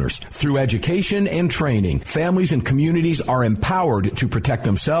gun owners. Through education and training, families and communities are empowered to protect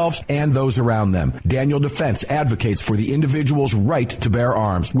themselves and those around them. Daniel Defense advocates for the individual's right to bear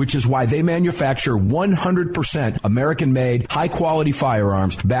arms, which is why they manufacture 100% American-made, high-quality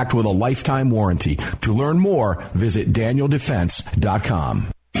firearms backed with a lifetime warranty. To learn more, visit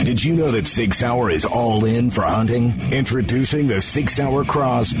DanielDefense.com. Did you know that Sig Sauer is all in for hunting? Introducing the Sig Sauer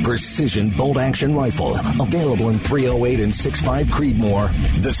Cross Precision Bolt Action Rifle. Available in .308 and 6.5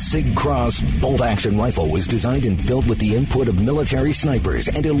 Creedmoor. The Sig Cross Bolt Action Rifle was designed and built with the input of military snipers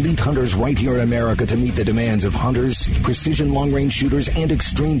and elite hunters right here in America to meet the demands of hunters, precision long-range shooters, and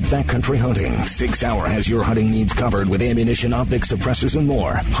extreme backcountry hunting. Sig Sauer has your hunting needs covered with ammunition, optics, suppressors, and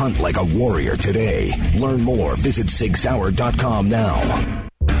more. Hunt like a warrior today. Learn more. Visit SigSauer.com now.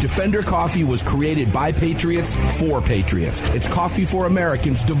 Defender Coffee was created by patriots for patriots. It's coffee for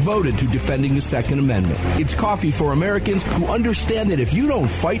Americans devoted to defending the Second Amendment. It's coffee for Americans who understand that if you don't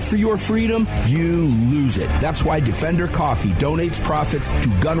fight for your freedom, you lose it. That's why Defender Coffee donates profits to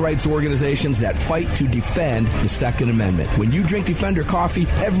gun rights organizations that fight to defend the Second Amendment. When you drink Defender Coffee,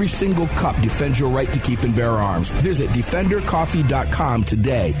 every single cup defends your right to keep and bear arms. Visit DefenderCoffee.com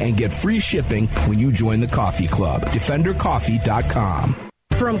today and get free shipping when you join the coffee club. DefenderCoffee.com.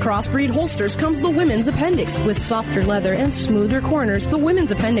 From Crossbreed Holsters comes the Women's Appendix. With softer leather and smoother corners, the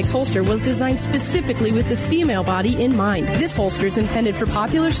Women's Appendix holster was designed specifically with the female body in mind. This holster is intended for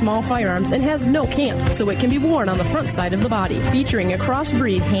popular small firearms and has no cant, so it can be worn on the front side of the body. Featuring a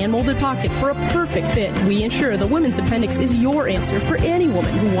crossbreed hand-molded pocket for a perfect fit, we ensure the Women's Appendix is your answer for any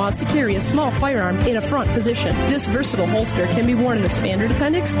woman who wants to carry a small firearm in a front position. This versatile holster can be worn in the standard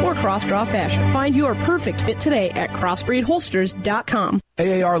appendix or cross-draw fashion. Find your perfect fit today at crossbreedholsters.com.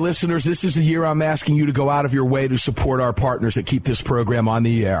 AAR listeners, this is the year I'm asking you to go out of your way to support our partners that keep this program on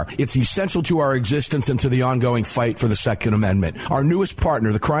the air. It's essential to our existence and to the ongoing fight for the Second Amendment. Our newest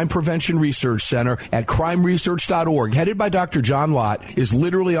partner, the Crime Prevention Research Center at crimeresearch.org, headed by Dr. John Lott, is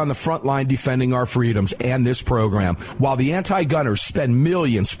literally on the front line defending our freedoms and this program. While the anti-gunners spend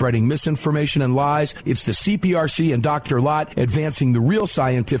millions spreading misinformation and lies, it's the CPRC and Dr. Lott advancing the real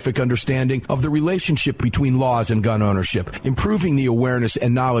scientific understanding of the relationship between laws and gun ownership, improving the awareness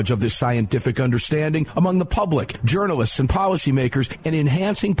and knowledge of this scientific understanding among the public, journalists, and policymakers, and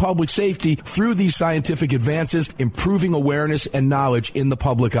enhancing public safety through these scientific advances, improving awareness and knowledge in the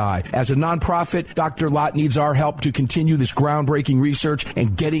public eye. As a nonprofit, Dr. Lott needs our help to continue this groundbreaking research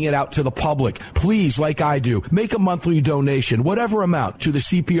and getting it out to the public. Please, like I do, make a monthly donation, whatever amount, to the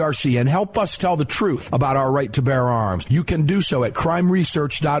CPRC and help us tell the truth about our right to bear arms. You can do so at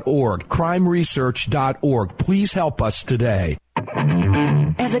crimeresearch.org. crimeresearch.org. Please help us today.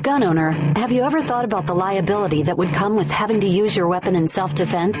 As a gun owner, have you ever thought about the liability that would come with having to use your weapon in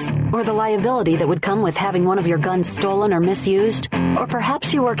self-defense? Or the liability that would come with having one of your guns stolen or misused? Or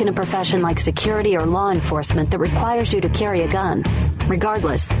perhaps you work in a profession like security or law enforcement that requires you to carry a gun.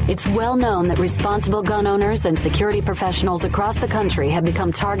 Regardless, it's well known that responsible gun owners and security professionals across the country have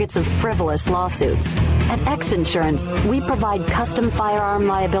become targets of frivolous lawsuits. At X Insurance, we provide custom firearm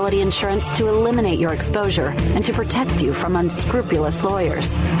liability insurance to eliminate your exposure and to protect you from unscrupulous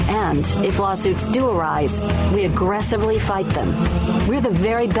lawyers. And if lawsuits do arise, we aggressively fight them. We're the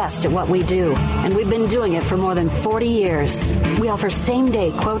very best at what we do, and we've been doing it for more than 40 years. We offer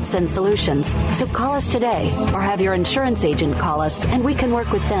same-day quotes and solutions, so call us today or have your insurance agent call us, and we can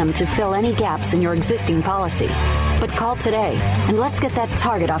work with them to fill any gaps in your existing policy. But call today, and let's get that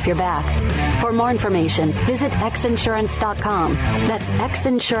target off your back. For more information, visit xinsurance.com. That's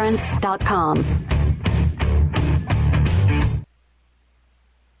xinsurance.com.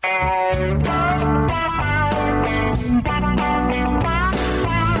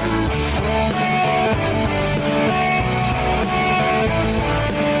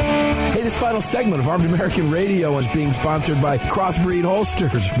 This final segment of Armed American Radio is being sponsored by Crossbreed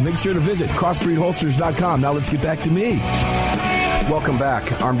Holsters. Make sure to visit crossbreedholsters.com. Now let's get back to me. Welcome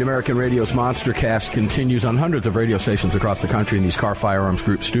back. Armed American Radio's Monster Cast continues on hundreds of radio stations across the country in these Car Firearms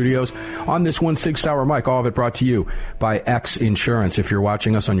Group studios. On this one Sig Sauer mic, all of it brought to you by X Insurance. If you're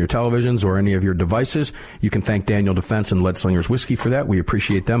watching us on your televisions or any of your devices, you can thank Daniel Defense and Lead Slingers Whiskey for that. We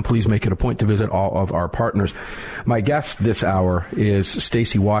appreciate them. Please make it a point to visit all of our partners. My guest this hour is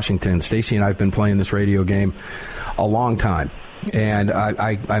Stacy Washington. Stacy and I have been playing this radio game a long time. And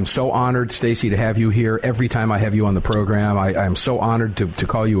I'm so honored, Stacy, to have you here. Every time I have you on the program, I'm so honored to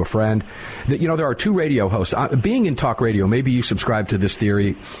call you a friend. There are two radio hosts. Being in talk radio, maybe you subscribe to this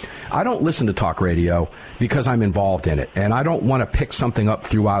theory. I don't listen to talk radio because I'm involved in it. And I don't want to pick something up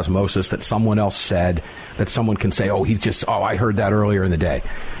through osmosis that someone else said, that someone can say, I heard that earlier in the day.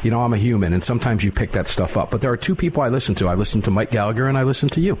 I'm a human, and sometimes you pick that stuff up. But there are two people I listen to. I listen to Mike Gallagher, and I listen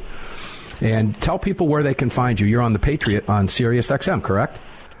to you. And tell people where they can find you. You're on the Patriot on Sirius XM, correct?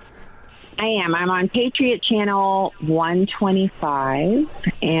 I am. I'm on Patriot Channel 125,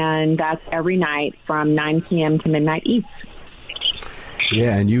 and that's every night from 9 p.m. to midnight East.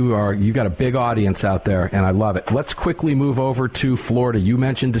 Yeah, and you got a big audience out there, and I love it. Let's quickly move over to Florida. You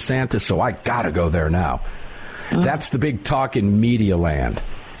mentioned DeSantis, so I got to go there now. That's the big talk in media land.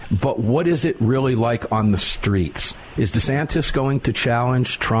 But what is it really like on the streets? Is DeSantis going to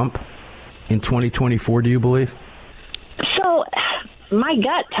challenge Trump in 2024, do you believe? So my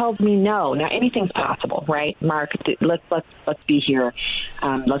gut tells me no. Now, anything's possible, right, Mark? Let's be here.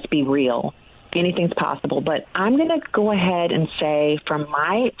 Let's be real. Anything's possible. But I'm going to go ahead and say, for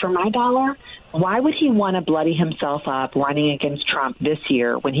my dollar, why would he want to bloody himself up running against Trump this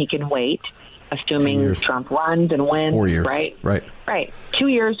year when he can wait, assuming Trump runs and wins? 4 years. Right. 2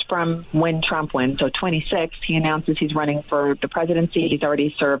 years from when Trump wins. So 26, he announces he's running for the presidency. He's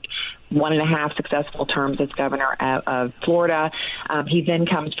already served 1.5 successful terms as governor of Florida. He then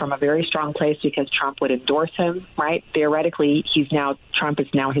comes from a very strong place because Trump would endorse him, right? Theoretically, Trump is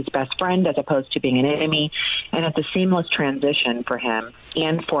now his best friend as opposed to being an enemy. And it's a seamless transition for him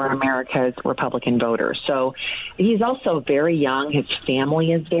and for America's Republican voters. So he's also very young. His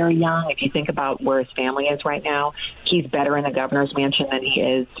family is very young. If you think about where his family is right now, he's better in the governor's mansion than he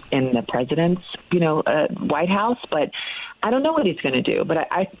is in the president's, White House. But I don't know what he's going to do. But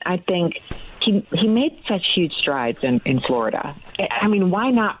I think he made such huge strides in Florida. I mean,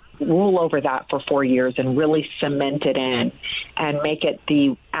 why not rule over that for 4 years and really cement it in and make it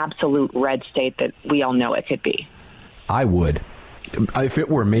the absolute red state that we all know it could be? I would. If it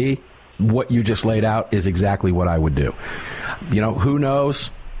were me, what you just laid out is exactly what I would do. Who knows?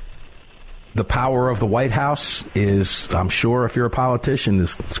 The power of the White House is, I'm sure if you're a politician,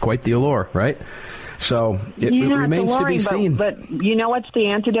 it's quite the allure, right? So it remains to be seen. But you know what's the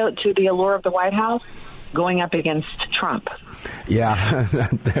antidote to the allure of the White House? Going up against Trump. Yeah,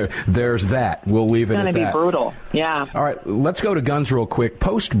 there's that. We'll leave it at that. It's going to be brutal. Yeah. All right, let's go to guns real quick.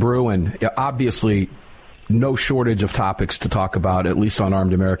 Post-Bruen, obviously, no shortage of topics to talk about, at least on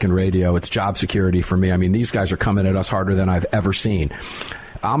Armed American Radio. It's job security for me. I mean, these guys are coming at us harder than I've ever seen.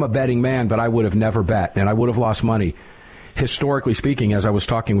 I'm a betting man, but I would have never bet, and I would have lost money. Historically speaking, as I was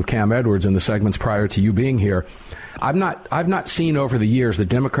talking with Cam Edwards in the segments prior to you being here, I've not seen over the years the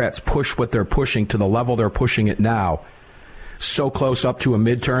Democrats push what they're pushing to the level they're pushing it now. So close up to a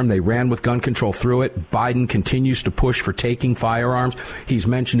midterm, they ran with gun control through it. Biden continues to push for taking firearms. He's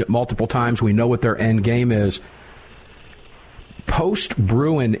mentioned it multiple times. We know what their end game is.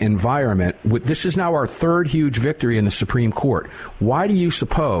 Post-Bruen environment, this is now our third huge victory in the Supreme Court. Why do you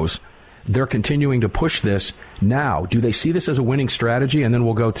suppose they're continuing to push this now? Do they see this as a winning strategy? And then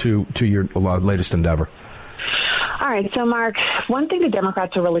we'll go to your latest endeavor. All right. So, Mark, one thing the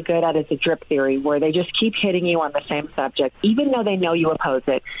Democrats are really good at is the drip theory, where they just keep hitting you on the same subject, even though they know you oppose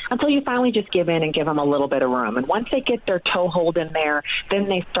it, until you finally just give in and give them a little bit of room. And once they get their toehold in there, then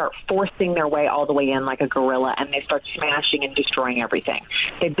they start forcing their way all the way in like a gorilla, and they start smashing and destroying everything.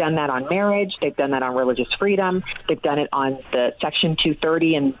 They've done that on marriage. They've done that on religious freedom. They've done it on the Section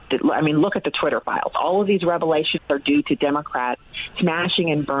 230. And, look at the Twitter files. All of these revelations are due to Democrats smashing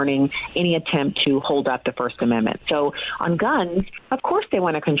and burning any attempt to hold up the First Amendment. So on guns, of course they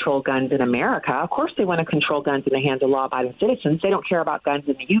want to control guns in America. Of course they want to control guns in the hands of law-abiding citizens. They don't care about guns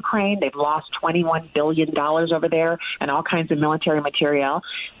in the Ukraine. They've lost $21 billion over there and all kinds of military material.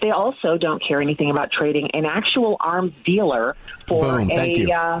 They also don't care anything about trading an actual arms dealer for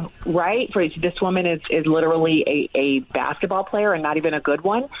this woman is literally a basketball player and not even a good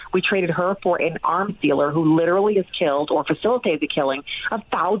one. We traded her for an arms dealer who literally has killed or facilitated the killing of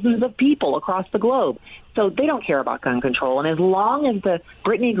thousands of people across the globe. So they don't care about gun control. And as long as the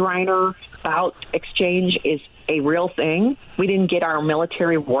Brittany Griner bout exchange is a real thing, we didn't get our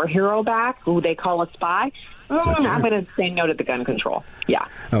military war hero back, who they call a spy, I'm going to say no to the gun control. Yeah.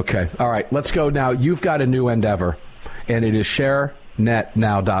 Okay. All right. Let's go now. You've got a new endeavor, and it is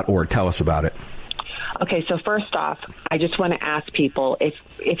sharenetnow.org. Tell us about it. Okay. So first off, I just want to ask people,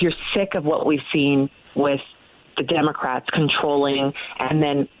 if you're sick of what we've seen with the Democrats controlling and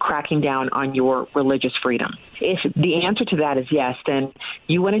then cracking down on your religious freedom. If the answer to that is yes, then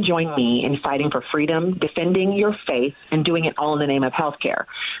you want to join me in fighting for freedom, defending your faith, and doing it all in the name of health care.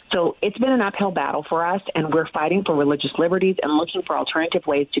 So it's been an uphill battle for us, and we're fighting for religious liberties and looking for alternative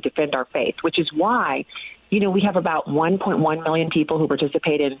ways to defend our faith, which is why we have about 1.1 million people who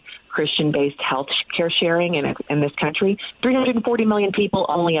participate in Christian-based health care sharing in this country. 340 million people,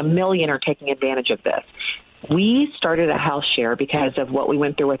 only 1 million are taking advantage of this. We started a health share because of what we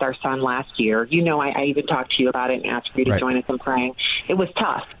went through with our son last year. I even talked to you about it and asked for you to join us in praying. It was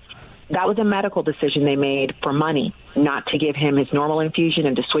tough. That was a medical decision they made for money, not to give him his normal infusion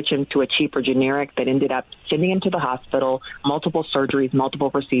and to switch him to a cheaper generic that ended up sending him to the hospital, multiple surgeries,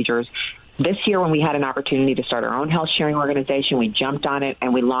 multiple procedures. This year, when we had an opportunity to start our own health sharing organization, we jumped on it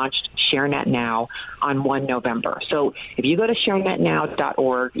and we launched ShareNet Now on 1 November. So if you go to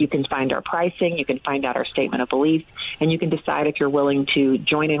sharenetnow.org, you can find our pricing, you can find out our statement of beliefs, and you can decide if you're willing to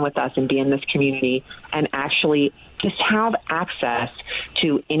join in with us and be in this community and actually just have access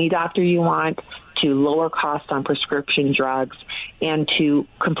to any doctor you want, to lower costs on prescription drugs, and to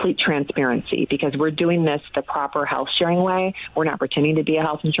complete transparency, because we're doing this the proper health sharing way. We're not pretending to be a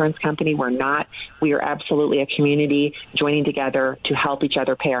health insurance company. We're not. We are absolutely a community joining together to help each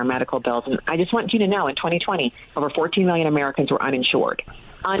other pay our medical bills. And I just want you to know, in 2020, over 14 million Americans were uninsured.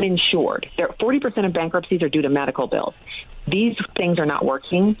 uninsured. 40% of bankruptcies are due to medical bills. These things are not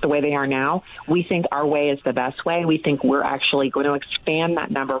working the way they are now. We think our way is the best way. We think we're actually going to expand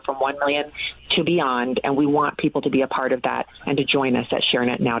that number from 1 million to beyond, and we want people to be a part of that and to join us at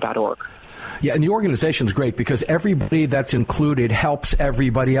sharenetnow.org. Yeah, and the organization's great because everybody that's included helps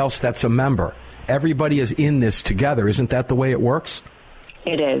everybody else that's a member. Everybody is in this together. Isn't that the way it works?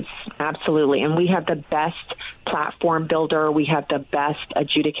 It is, absolutely. And we have the best platform builder. We have the best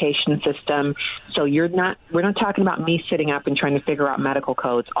adjudication system. So we're not talking about me sitting up and trying to figure out medical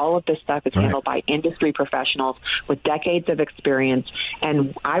codes. All of this stuff is handled by industry professionals with decades of experience.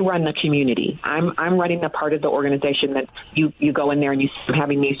 And I run the community. I'm running the part of the organization that you go in there and you say, I'm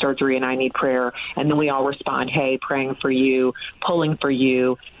having knee surgery and I need prayer. And then we all respond, hey, praying for you, pulling for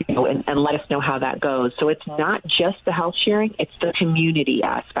you, and let us know how that goes. So it's not just the health sharing, it's the community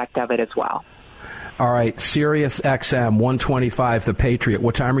aspect of it as well. All right, Sirius XM 125, The Patriot.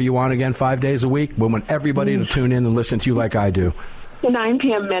 What time are you on again? 5 days a week? We want everybody to tune in and listen to you like I do. 9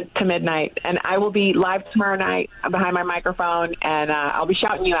 p.m. to midnight, and I will be live tomorrow night behind my microphone, and I'll be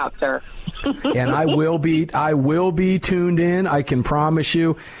shouting you out, sir. And I will be tuned in. I can promise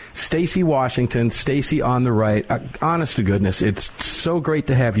you. Stacy Washington, Stacy on the right. Honest to goodness, it's so great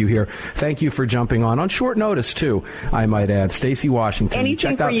to have you here. Thank you for jumping on short notice too. I might add, Stacy Washington.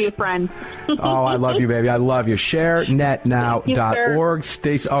 Anything for you, friend. Oh, I love you, baby. I love you. ShareNetNow.org.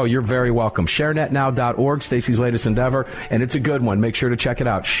 Stacy. Oh, you're very welcome. ShareNetNow.org. Stacy's latest endeavor, and it's a good one. Make sure to check it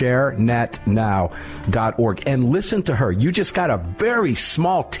out. ShareNetNow.org, and listen to her. You just got a very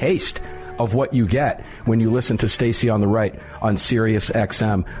small taste of what you get when you listen to Stacy on the right on Sirius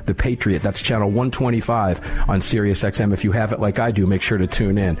XM, The Patriot. That's channel 125 on Sirius XM. If you have it like I do, make sure to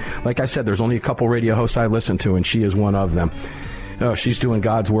tune in. Like I said, there's only a couple radio hosts I listen to, and she is one of them. Oh, she's doing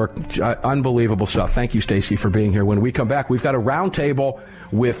God's work. Unbelievable stuff. Thank you, Stacy, for being here. When we come back, we've got a roundtable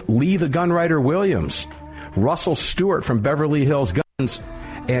with Lee the Gunwriter Williams, Russell Stewart from Beverly Hills Guns,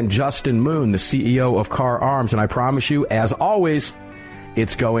 and Justin Moon, the CEO of Car Arms. And I promise you, as always,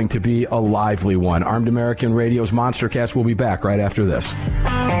 it's going to be a lively one. Armed American Radio's Monstercast will be back right after this.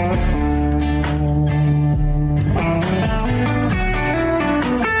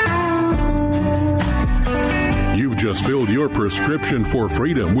 You've just filled your prescription for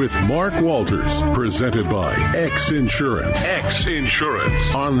freedom with Mark Walters, presented by X Insurance. X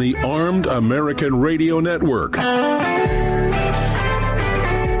Insurance on the Armed American Radio Network.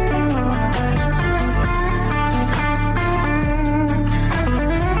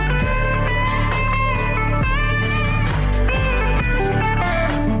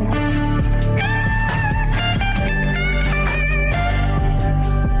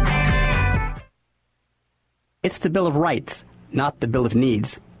 It's the Bill of Rights, not the Bill of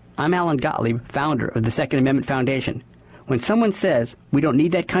Needs. I'm Alan Gottlieb, founder of the Second Amendment Foundation. When someone says we don't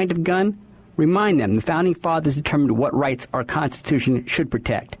need that kind of gun, remind them the Founding Fathers determined what rights our Constitution should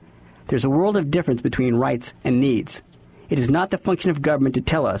protect. There's a world of difference between rights and needs. It is not the function of government to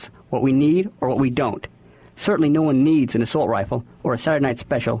tell us what we need or what we don't. Certainly no one needs an assault rifle or a Saturday night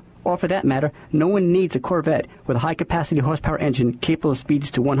special, or for that matter, no one needs a Corvette with a high-capacity horsepower engine capable of speeds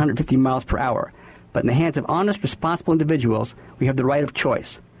to 150 miles per hour. But in the hands of honest, responsible individuals, we have the right of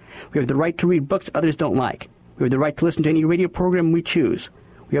choice. We have the right to read books others don't like. We have the right to listen to any radio program we choose.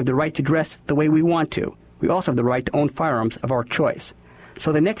 We have the right to dress the way we want to. We also have the right to own firearms of our choice.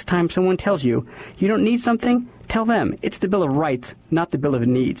 So the next time someone tells you you don't need something, tell them it's the Bill of Rights, not the Bill of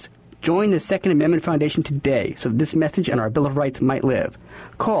Needs. Join the Second Amendment Foundation today so that this message and our Bill of Rights might live.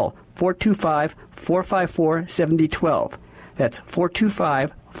 Call 425-454-7012. That's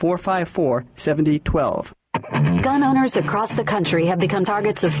 425-454-7012. Gun owners across the country have become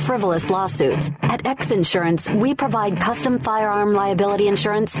targets of frivolous lawsuits. At X Insurance, we provide custom firearm liability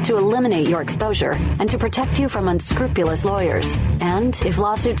insurance to eliminate your exposure and to protect you from unscrupulous lawyers. And if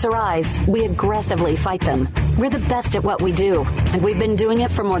lawsuits arise, we aggressively fight them. We're the best at what we do, and we've been doing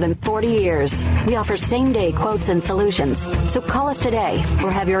it for more than 40 years. We offer same-day quotes and solutions. So call us today or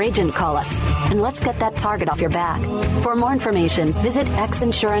have your agent call us, and let's get that target off your back. For more information, visit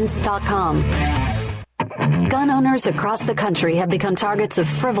xinsurance.com. Gun owners across the country have become targets of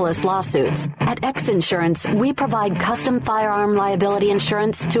frivolous lawsuits. At X Insurance, we provide custom firearm liability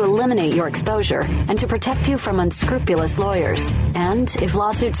insurance to eliminate your exposure and to protect you from unscrupulous lawyers. And if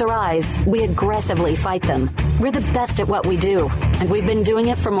lawsuits arise, we aggressively fight them. We're the best at what we do, and we've been doing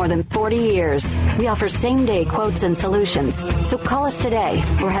it for more than 40 years. We offer same-day quotes and solutions. So call us today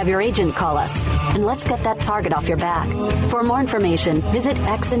or have your agent call us, and let's get that target off your back. For more information, visit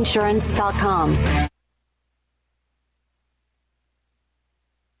xinsurance.com.